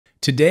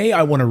Today,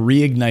 I want to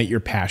reignite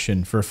your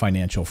passion for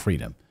financial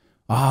freedom.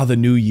 The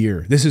new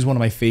year. This is one of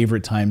my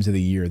favorite times of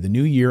the year. The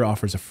new year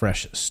offers a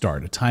fresh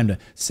start, a time to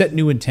set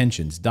new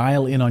intentions,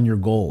 dial in on your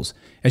goals.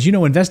 As you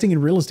know, investing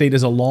in real estate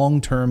is a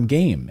long-term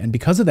game, and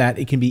because of that,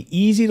 it can be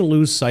easy to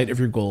lose sight of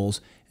your goals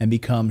and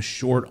become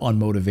short on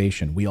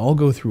motivation. We all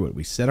go through it.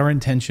 We set our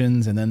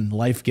intentions, and then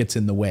life gets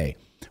in the way.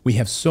 We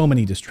have so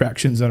many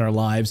distractions in our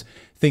lives,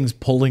 things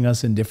pulling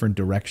us in different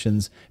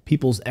directions,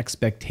 people's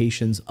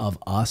expectations of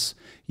us.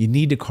 You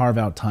need to carve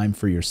out time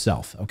for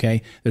yourself,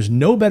 okay? There's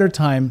no better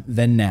time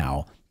than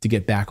now to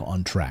get back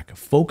on track.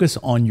 Focus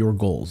on your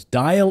goals.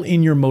 Dial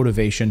in your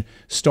motivation.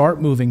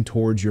 Start moving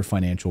towards your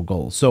financial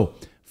goals. So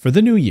for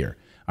the new year,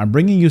 I'm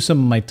bringing you some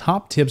of my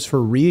top tips for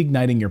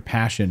reigniting your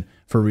passion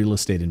for real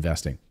estate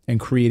investing and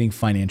creating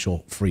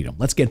financial freedom.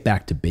 Let's get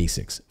back to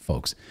basics,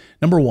 folks.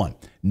 Number one,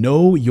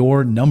 know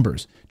your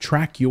numbers.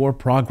 Track your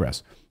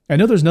progress. I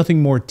know there's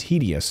nothing more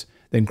tedious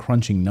than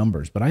crunching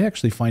numbers, but I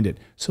actually find it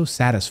so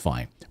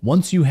satisfying.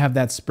 Once you have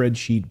that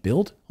spreadsheet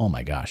built, oh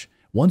my gosh,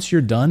 once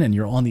you're done and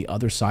you're on the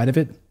other side of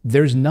it,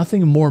 there's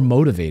nothing more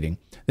motivating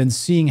than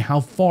seeing how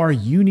far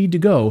you need to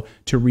go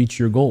to reach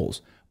your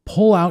goals.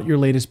 Pull out your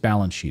latest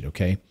balance sheet,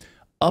 okay?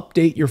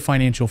 Update your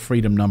financial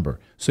freedom number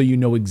so you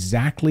know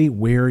exactly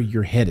where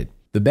you're headed.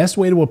 The best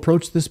way to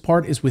approach this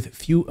part is with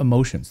few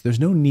emotions. There's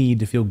no need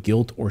to feel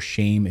guilt or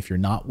shame if you're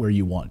not where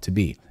you want to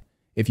be.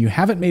 If you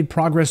haven't made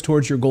progress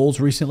towards your goals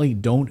recently,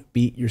 don't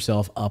beat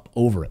yourself up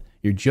over it.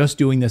 You're just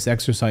doing this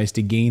exercise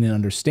to gain an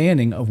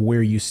understanding of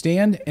where you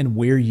stand and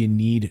where you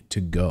need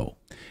to go.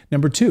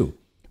 Number two,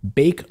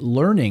 bake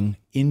learning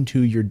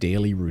into your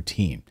daily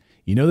routine.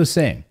 You know the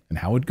saying and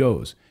how it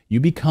goes. You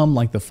become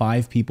like the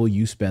 5 people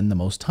you spend the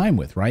most time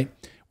with, right?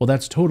 Well,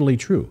 that's totally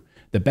true.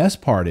 The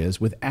best part is,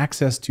 with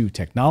access to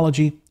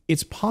technology,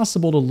 it's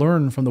possible to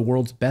learn from the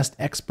world's best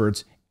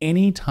experts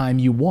anytime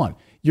you want.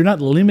 You're not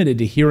limited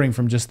to hearing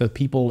from just the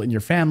people in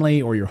your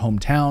family or your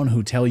hometown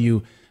who tell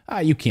you,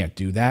 you can't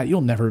do that.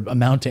 You'll never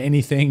amount to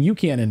anything. You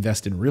can't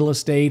invest in real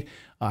estate.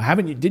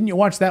 Didn't you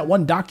watch that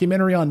one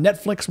documentary on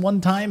Netflix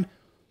one time?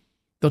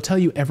 They'll tell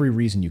you every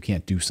reason you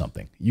can't do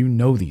something. You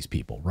know these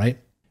people, right?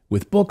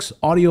 With books,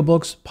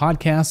 audiobooks,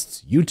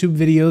 podcasts, YouTube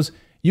videos,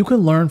 you can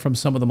learn from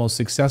some of the most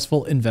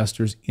successful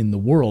investors in the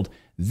world.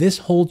 This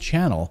whole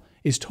channel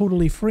is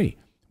totally free.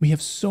 We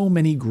have so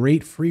many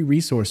great free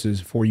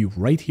resources for you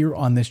right here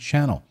on this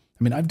channel.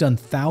 I mean, I've done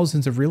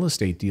thousands of real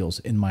estate deals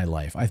in my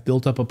life. I've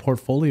built up a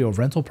portfolio of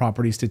rental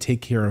properties to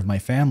take care of my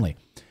family.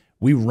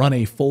 We run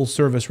a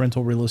full-service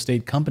rental real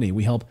estate company.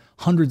 We help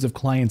hundreds of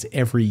clients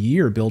every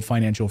year build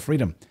financial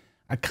freedom.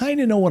 I kind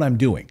of know what I'm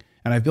doing,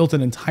 and I've built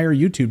an entire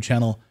YouTube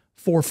channel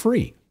for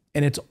free,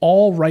 and it's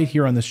all right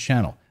here on this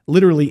channel.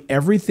 Literally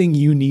everything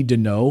you need to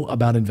know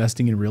about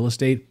investing in real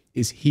estate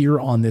is here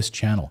on this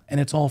channel, and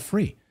it's all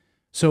free.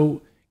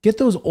 So get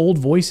those old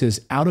voices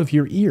out of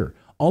your ear,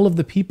 all of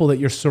the people that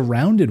you're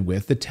surrounded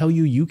with that tell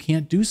you you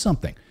can't do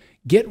something.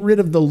 Get rid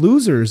of the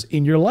losers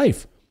in your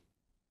life.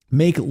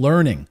 Make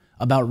learning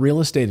about real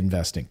estate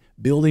investing,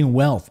 building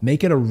wealth,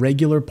 make it a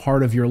regular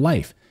part of your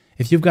life.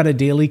 If you've got a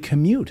daily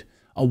commute,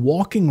 a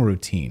walking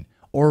routine,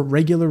 or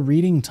regular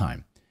reading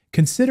time,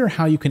 consider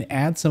how you can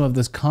add some of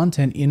this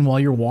content in while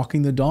you're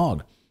walking the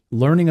dog,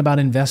 learning about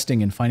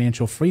investing in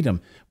financial freedom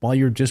while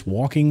you're just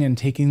walking and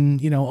taking,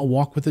 a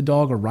walk with the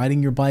dog or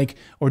riding your bike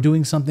or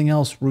doing something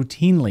else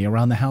routinely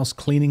around the house,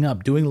 cleaning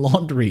up, doing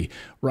laundry,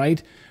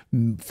 right?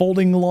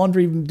 Folding the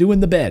laundry,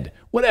 doing the bed,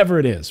 whatever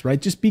it is,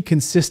 right? Just be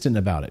consistent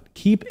about it.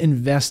 Keep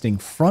investing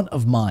front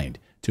of mind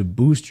to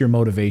boost your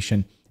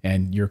motivation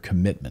and your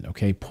commitment,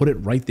 okay? Put it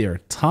right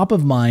there, top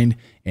of mind,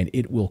 and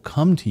it will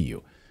come to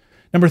you.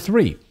 Number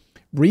 3,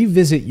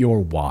 revisit your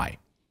why.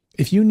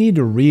 If you need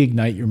to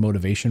reignite your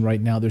motivation right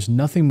now, there's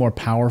nothing more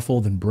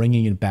powerful than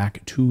bringing it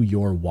back to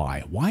your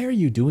why. Why are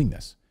you doing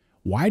this?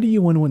 Why do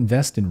you want to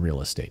invest in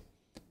real estate?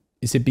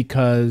 Is it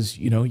because,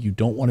 you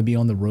don't want to be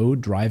on the road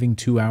driving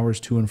 2 hours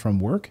to and from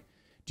work?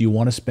 Do you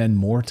want to spend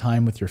more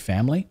time with your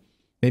family?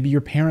 Maybe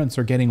your parents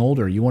are getting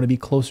older. You want to be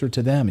closer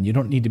to them and you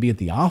don't need to be at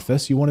the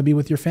office. You want to be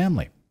with your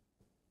family.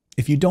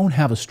 If you don't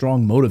have a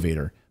strong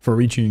motivator for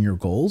reaching your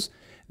goals,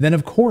 then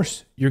of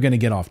course you're going to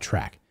get off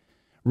track.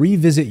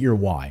 Revisit your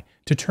why.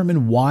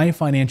 Determine why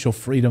financial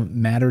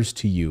freedom matters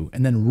to you,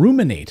 and then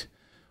ruminate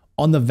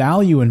on the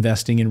value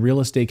investing in real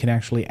estate can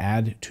actually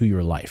add to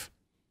your life.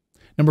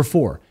 Number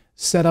 4,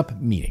 set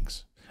up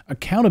meetings.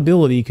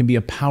 Accountability can be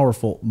a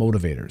powerful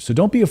motivator, so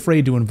don't be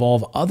afraid to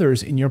involve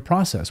others in your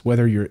process,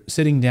 whether you're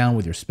sitting down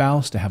with your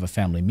spouse to have a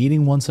family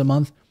meeting once a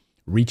month,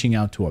 reaching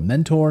out to a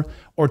mentor,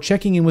 or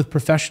checking in with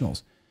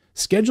professionals.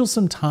 Schedule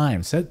some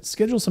time,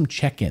 schedule some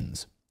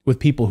check-ins with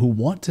people who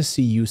want to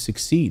see you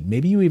succeed.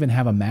 Maybe you even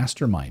have a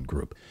mastermind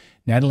group.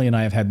 Natalie and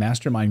I have had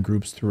mastermind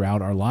groups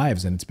throughout our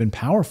lives, and it's been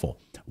powerful.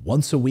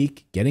 Once a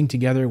week, getting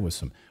together with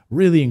some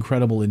really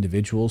incredible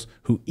individuals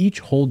who each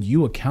hold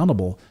you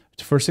accountable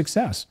for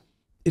success.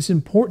 It's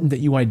important that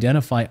you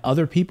identify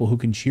other people who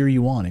can cheer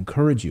you on,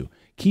 encourage you,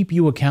 keep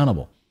you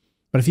accountable.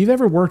 But if you've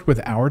ever worked with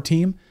our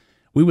team,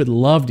 we would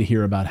love to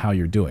hear about how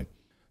you're doing.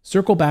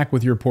 Circle back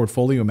with your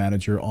portfolio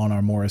manager on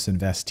our Morris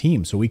Invest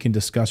team so we can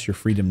discuss your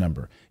freedom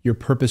number, your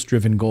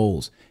purpose-driven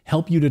goals,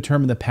 help you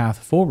determine the path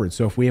forward.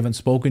 So if we haven't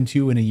spoken to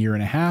you in a year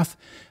and a half,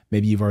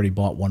 maybe you've already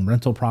bought 1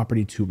 rental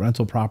property, 2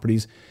 rental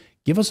properties,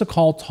 give us a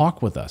call,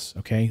 talk with us,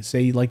 okay?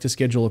 Say you'd like to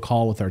schedule a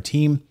call with our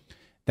team.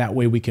 That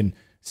way we can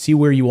see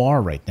where you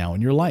are right now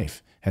in your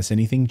life. Has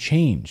anything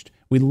changed?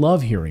 We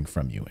love hearing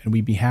from you, and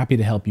we'd be happy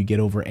to help you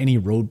get over any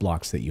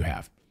roadblocks that you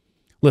have.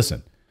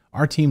 Listen,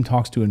 our team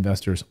talks to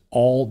investors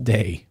all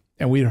day,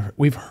 and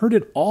we've heard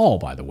it all,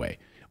 by the way.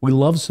 We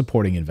love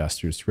supporting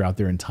investors throughout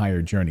their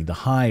entire journey, the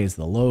highs,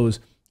 the lows.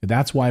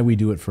 That's why we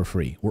do it for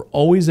free. We're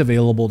always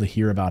available to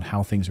hear about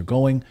how things are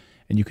going,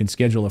 and you can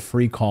schedule a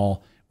free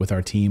call with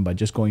our team by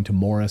just going to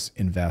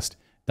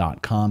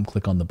morrisinvest.com,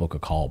 click on the book a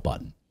call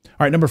button. All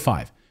right, number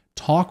 5,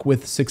 talk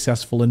with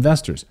successful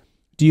investors.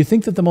 Do you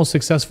think that the most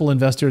successful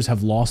investors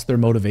have lost their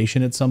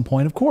motivation at some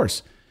point? Of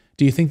course.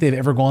 Do you think they've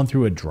ever gone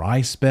through a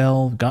dry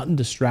spell, gotten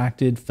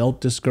distracted,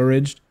 felt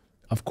discouraged?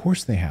 Of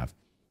course they have.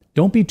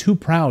 Don't be too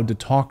proud to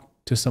talk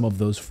to some of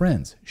those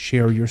friends.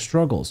 Share your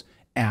struggles.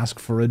 Ask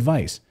for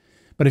advice.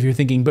 But if you're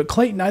thinking, but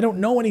Clayton, I don't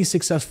know any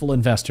successful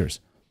investors,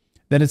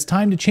 then it's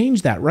time to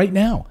change that right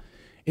now.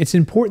 It's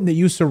important that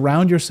you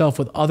surround yourself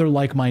with other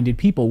like-minded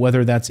people,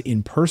 whether that's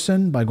in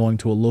person by going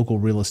to a local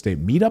real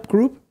estate meetup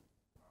group,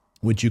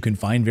 which you can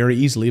find very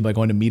easily by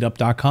going to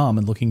meetup.com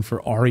and looking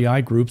for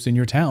REI groups in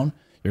your town.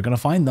 You're going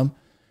to find them.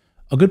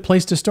 A good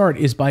place to start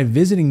is by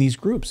visiting these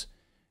groups,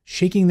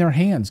 shaking their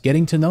hands,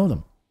 getting to know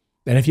them.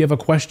 And if you have a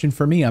question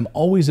for me, I'm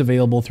always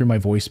available through my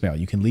voicemail.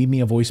 You can leave me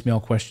a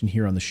voicemail question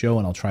here on the show,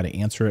 and I'll try to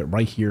answer it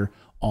right here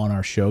on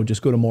our show.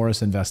 Just go to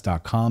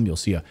morrisinvest.com. You'll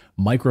see a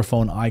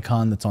microphone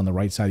icon that's on the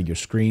right side of your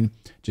screen.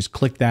 Just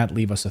click that,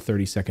 leave us a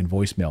 30-second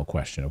voicemail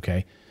question,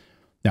 okay?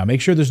 Now,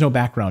 make sure there's no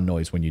background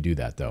noise when you do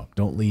that, though.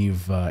 Don't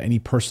leave any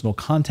personal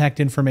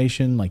contact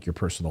information like your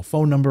personal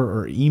phone number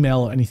or email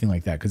or anything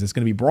like that, because it's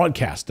going to be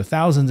broadcast to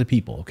thousands of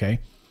people, okay?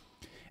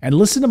 And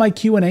listen to my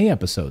Q&A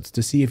episodes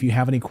to see if you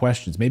have any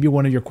questions. Maybe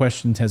one of your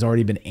questions has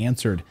already been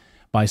answered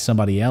by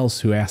somebody else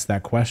who asked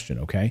that question,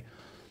 okay?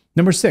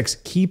 Number 6,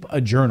 keep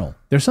a journal.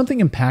 There's something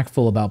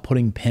impactful about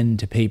putting pen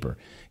to paper.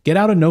 Get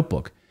out a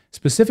notebook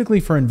specifically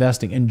for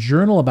investing and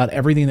journal about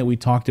everything that we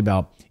talked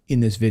about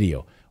in this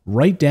video.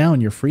 Write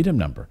down your freedom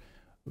number.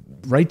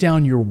 Write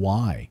down your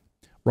why.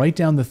 Write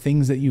down the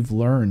things that you've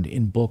learned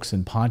in books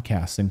and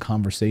podcasts and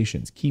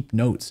conversations. Keep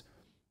notes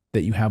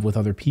that you have with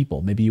other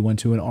people. Maybe you went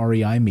to an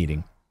REI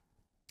meeting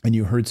and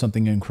you heard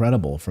something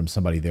incredible from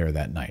somebody there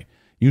that night.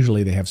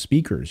 Usually they have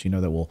speakers,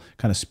 that will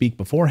kind of speak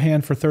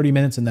beforehand for 30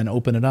 minutes and then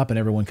open it up and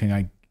everyone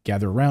can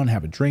gather around,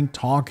 have a drink,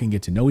 talk, and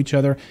get to know each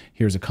other.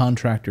 Here's a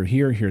contractor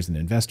here. Here's an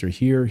investor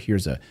here.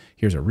 Here's a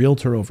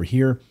realtor over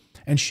here,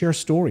 and share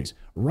stories.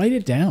 Write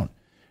it down.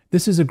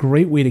 This is a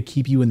great way to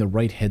keep you in the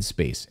right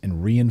headspace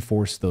and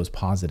reinforce those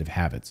positive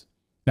habits.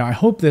 Now, I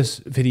hope this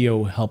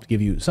video helped give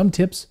you some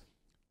tips,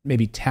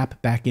 maybe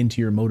tap back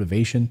into your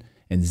motivation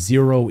and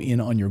zero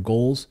in on your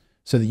goals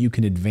so that you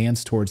can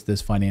advance towards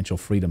this financial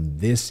freedom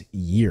this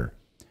year.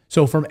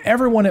 So from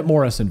everyone at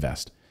Morris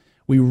Invest,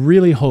 we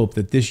really hope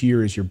that this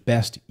year is your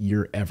best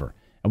year ever.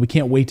 And we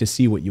can't wait to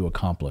see what you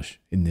accomplish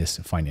in this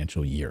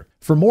financial year.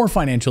 For more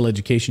financial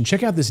education,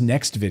 check out this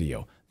next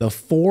video, The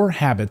 4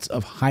 Habits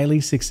of Highly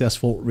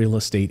Successful Real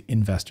Estate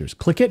Investors.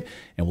 Click it,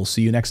 and we'll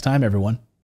see you next time, everyone.